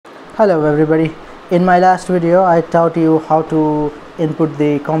Hello everybody. In my last video I taught you how to input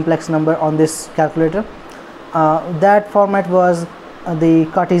the complex number on this calculator. That format was the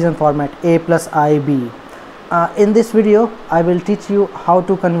Cartesian format, a+ib. In this video I will teach you how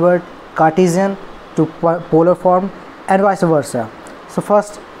to convert Cartesian to polar form and vice versa. So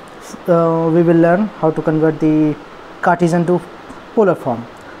first we will learn how to convert the Cartesian to polar form.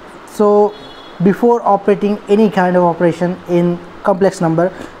 So before operating any kind of operation in complex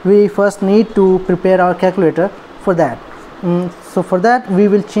number, we first need to prepare our calculator for that. So for that we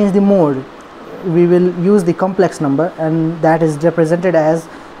will change the mode. We will use the complex number, and that is represented as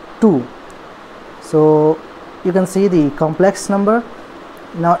 2. So you can see the complex number.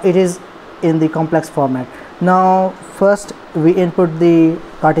 Now it is in the complex format. Now first we input the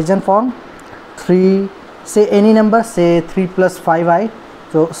Cartesian form. 3, say any number, say 3 plus 5i.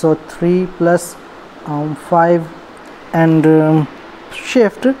 So 3 plus 5 and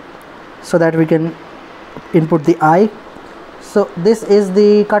shift, so that we can input the I. So this is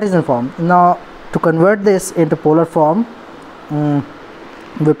the Cartesian form. Now to convert this into polar form,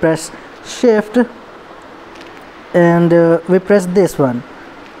 we press shift and we press this one.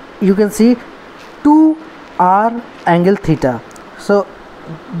 You can see 2r angle theta. So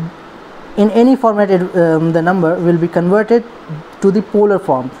in any format the number will be converted to the polar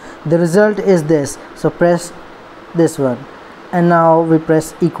form. The result is this. So press this one, and now we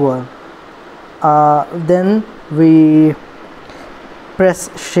press equal. Then we press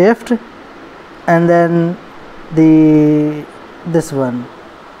shift and then this one.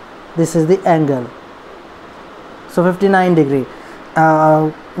 This is the angle, so 59 degree.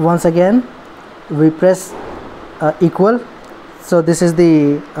 Once again we press equal. So this is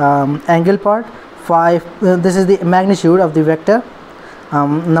the angle part. 5 this is the magnitude of the vector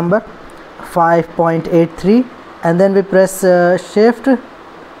number, 5.83, and then we press shift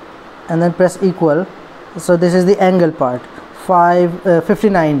and then press equal. So this is the angle part,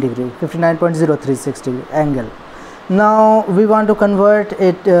 59 degree, 59.036 degree angle. Now we want to convert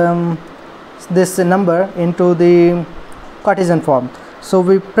it this number into the Cartesian form. So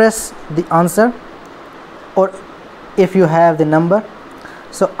we press the answer, or if you have the number,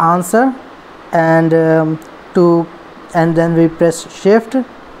 so answer, and and then we press shift,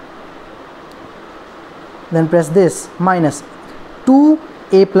 then press this minus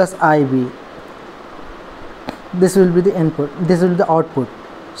 2a plus ib. This will be the input, this will be the output.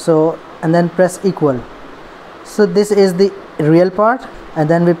 So and then press equal. So this is the real part, and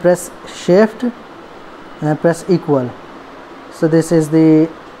then we press shift and then press equal. So this is the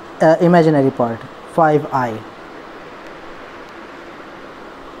imaginary part, 5i.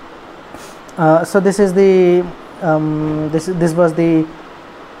 So this is the this was the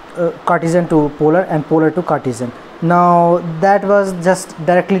Cartesian to polar and polar to Cartesian. Now that was just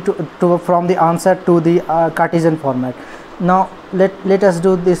directly from the answer to the Cartesian format. Now let us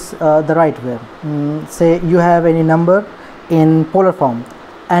do this the right way. Say you have any number in polar form,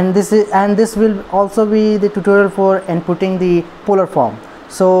 and this will also be the tutorial for inputting the polar form.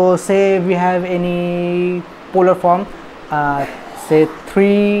 So say we have any polar form, say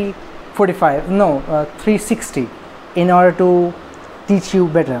 360, in order to teach you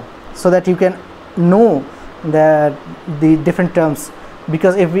better, so that you can know the different terms,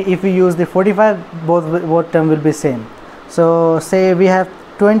 because if we use the 45, both term will be same. So say we have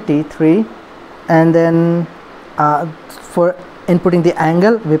 23, and then for inputting the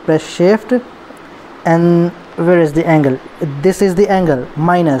angle we press shift, and where is the angle? This is the angle,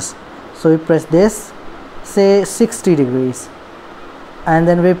 minus. So we press this, say 60 degrees, and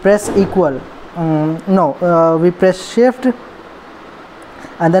then we press equal. We press shift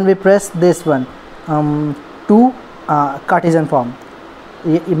and then we press this one, to Cartesian form,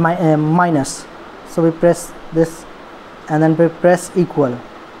 minus. So we press this and then we press equal.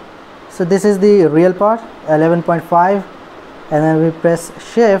 So this is the real part, 11.5, and then we press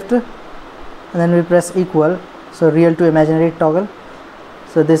shift and then we press equal. So real to imaginary toggle.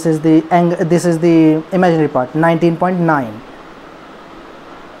 So this is the angle, this is the imaginary part, 19.9.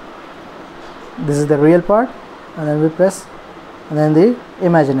 This is the real part, and then we press, and then the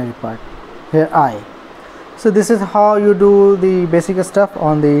imaginary part, here I. So this is how you do the basic stuff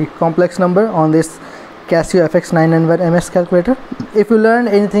on the complex number on this Casio fx-991 MS calculator. If you learned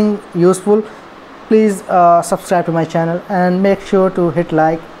anything useful, please subscribe to my channel and make sure to hit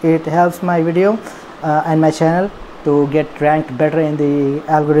like. It helps my video and my channel to get ranked better in the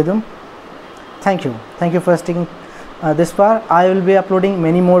algorithm. Thank you for sticking this far. I will be uploading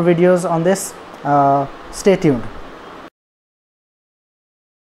many more videos on this. Stay tuned.